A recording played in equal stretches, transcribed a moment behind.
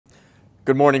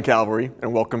Good morning, Calvary,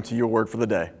 and welcome to your word for the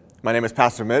day. My name is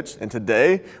Pastor Mitch, and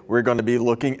today we're going to be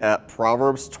looking at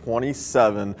Proverbs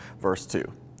 27, verse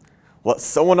 2. Let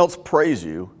someone else praise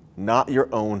you, not your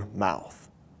own mouth.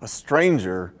 A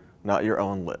stranger, not your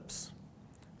own lips.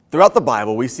 Throughout the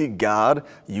Bible, we see God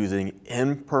using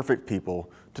imperfect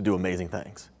people to do amazing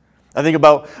things. I think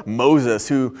about Moses,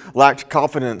 who lacked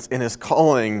confidence in his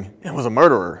calling and was a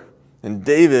murderer, and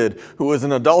David, who was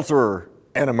an adulterer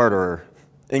and a murderer,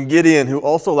 and Gideon, who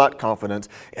also lacked confidence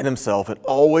in himself and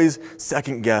always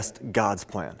second-guessed God's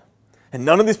plan. And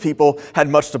none of these people had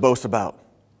much to boast about.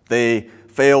 They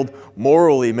failed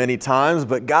morally many times,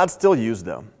 but God still used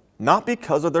them, not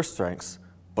because of their strengths,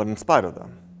 but in spite of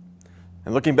them.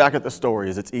 And looking back at the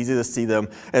stories, it's easy to see them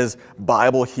as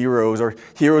Bible heroes or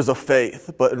heroes of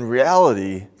faith, but in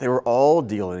reality, they were all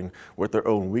dealing with their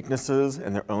own weaknesses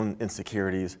and their own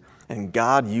insecurities, and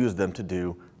God used them to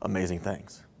do amazing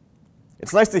things.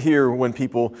 It's nice to hear when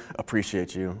people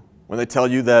appreciate you, when they tell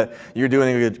you that you're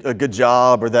doing a good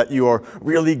job or that you are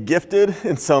really gifted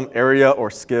in some area or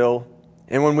skill.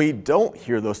 And when we don't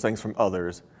hear those things from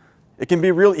others, it can be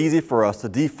real easy for us to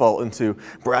default into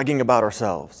bragging about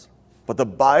ourselves. But the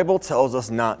Bible tells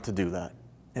us not to do that.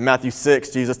 In Matthew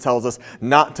 6, Jesus tells us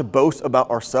not to boast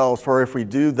about ourselves, for if we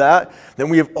do that, then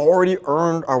we have already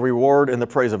earned our reward in the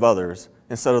praise of others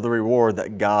instead of the reward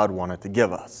that God wanted to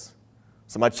give us.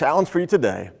 So my challenge for you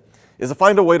today is to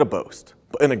find a way to boast,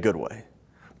 but in a good way.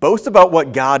 Boast about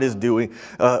what God is doing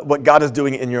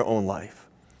in your own life.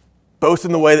 Boast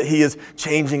in the way that He is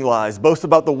changing lives. Boast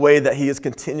about the way that He is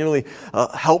continually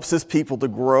helps His people to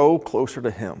grow closer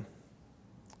to Him.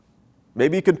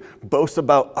 Maybe you could boast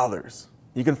about others.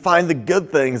 You can find the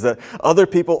good things that other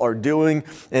people are doing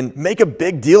and make a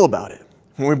big deal about it.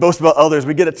 When we boast about others,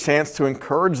 we get a chance to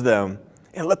encourage them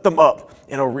and lift them up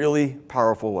in a really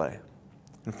powerful way.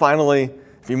 And finally,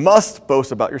 if you must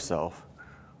boast about yourself,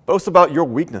 boast about your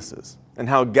weaknesses and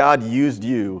how God used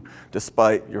you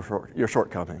despite your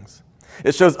shortcomings.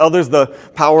 It shows others the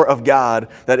power of God,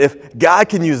 that if God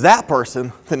can use that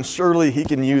person, then surely He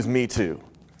can use me too.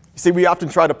 You see, we often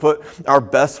try to put our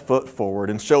best foot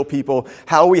forward and show people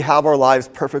how we have our lives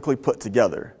perfectly put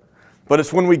together. But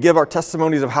it's when we give our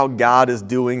testimonies of how God is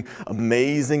doing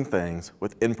amazing things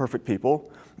with imperfect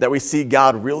people that we see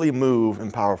God really move in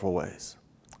powerful ways.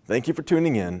 Thank you for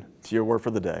tuning in to your word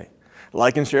for the day.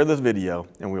 Like and share this video,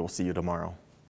 and we will see you tomorrow.